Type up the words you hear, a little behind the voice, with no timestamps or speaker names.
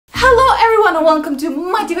everyone and welcome to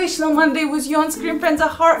Motivational Monday with your on-screen friend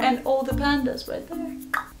Zahar and all the pandas right there.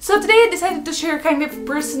 So today I decided to share kind of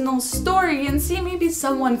personal story and see maybe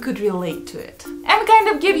someone could relate to it. And kind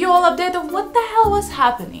of give you all update of what the hell was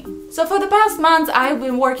happening. So for the past months I've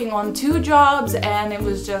been working on 2 jobs and it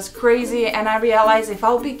was just crazy, and I realized if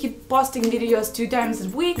I'll be keep posting videos 2 times a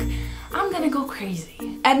week, I'm gonna go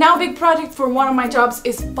crazy. And now big project for one of my jobs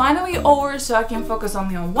is finally over, so I can focus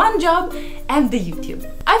only on one job and the YouTube.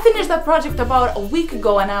 I finished that project about a week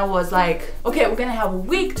ago and I was like, okay, we're gonna have a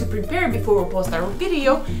week to prepare before we post our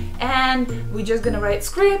video, and we're just gonna write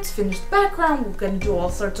scripts, finish the background, we're gonna do all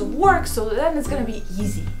sorts of work, so then it's gonna be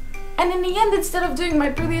easy. And in the end, instead of doing my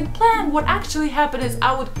brilliant plan, what actually happened is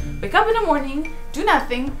I would wake up in the morning, do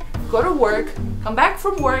nothing, go to work, come back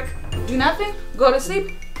from work, do nothing, go to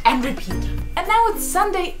sleep, and repeat. And now it's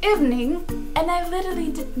Sunday evening and I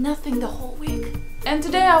literally did nothing the whole week. And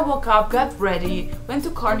today I woke up, got ready, went to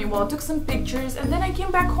Carnival, took some pictures, and then I came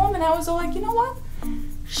back home and I was all like, you know what?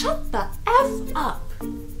 Shut the F up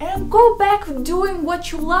and go back doing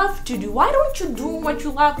what you love to do. Why don't you do what you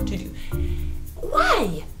love to do?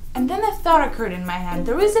 Why? And then a thought occurred in my head.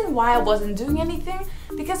 The reason why I wasn't doing anything,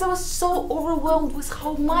 because I was so overwhelmed with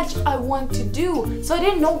how much I want to do, so I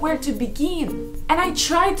didn't know where to begin. And I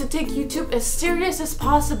tried to take YouTube as serious as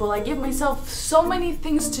possible. I gave myself so many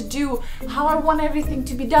things to do, how I want everything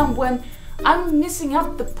to be done, when I'm missing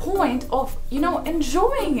out the point of, you know,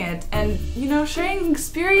 enjoying it and, you know, sharing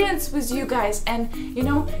experience with you guys and, you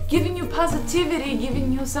know, giving you positivity,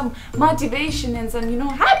 giving you some motivation and some, you know,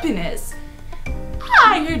 happiness.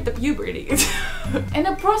 I heard the puberty. In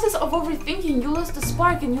the process of overthinking, you lose the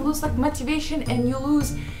spark and you lose like motivation and you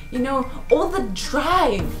lose, you know, all the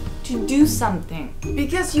drive to do something.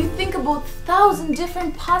 Because you think about 1,000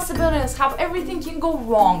 different possibilities, how everything can go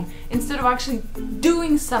wrong. Instead of actually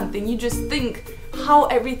doing something, you just think how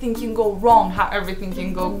everything can go wrong, how everything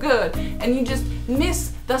can go good. And you just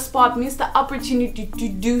miss the spot, miss the opportunity to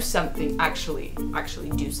do something, actually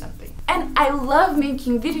do something. And I love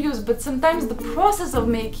making videos, but sometimes the process of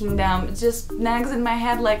making them just nags in my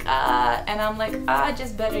head like, and I'm like,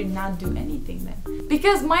 just better not do anything then.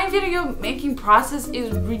 Because my video making process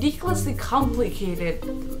is ridiculously complicated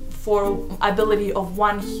for ability of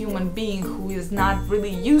one human being who is not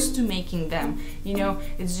really used to making them. You know,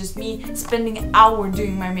 it's just me spending an hour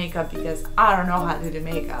doing my makeup because I don't know how to do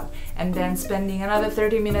makeup, and then spending another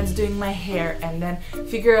 30 minutes doing my hair, and then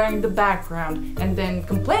figuring the background, and then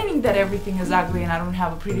complaining that everything is ugly and I don't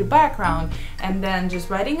have a pretty background, and then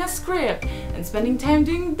just writing a script and spending time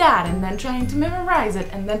doing that, and then trying to memorize it,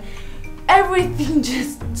 and then everything,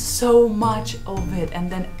 just so much of it, and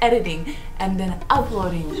then editing, and then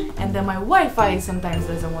uploading, and then my Wi-Fi sometimes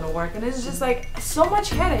doesn't want to work, and it's just like so much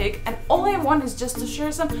headache, and all I want is just to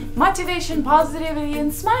share some motivation, positivity,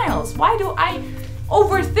 and smiles. Why do I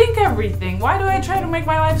overthink everything? Why do I try to make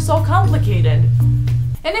my life so complicated?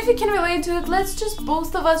 And if you can relate to it, let's just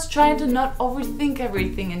both of us try to not overthink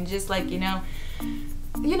everything and just like, you know,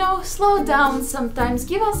 slow down sometimes,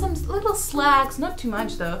 give us some little slacks, not too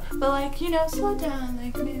much though, but like, you know, slow down,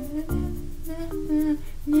 like,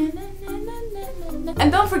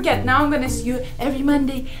 and don't forget, now I'm gonna see you every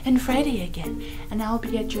Monday and Friday again, and I'll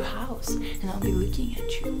be at your house, and I'll be looking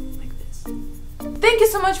at you like this. Thank you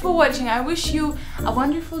so much for watching. I wish you a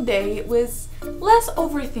wonderful day with less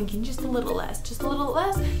overthinking, just a little less,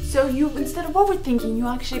 so you, instead of overthinking, you're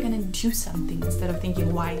actually gonna do something instead of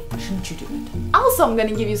thinking why shouldn't you do it. Also, I'm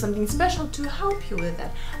gonna give you something special to help you with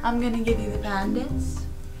that. I'm gonna give you the pandas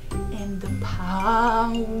and the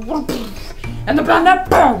power and the panda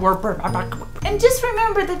power. And just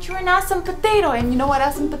remember that you're an awesome potato, and you know what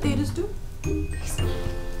awesome potatoes do?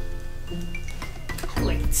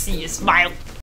 Let's see you smile.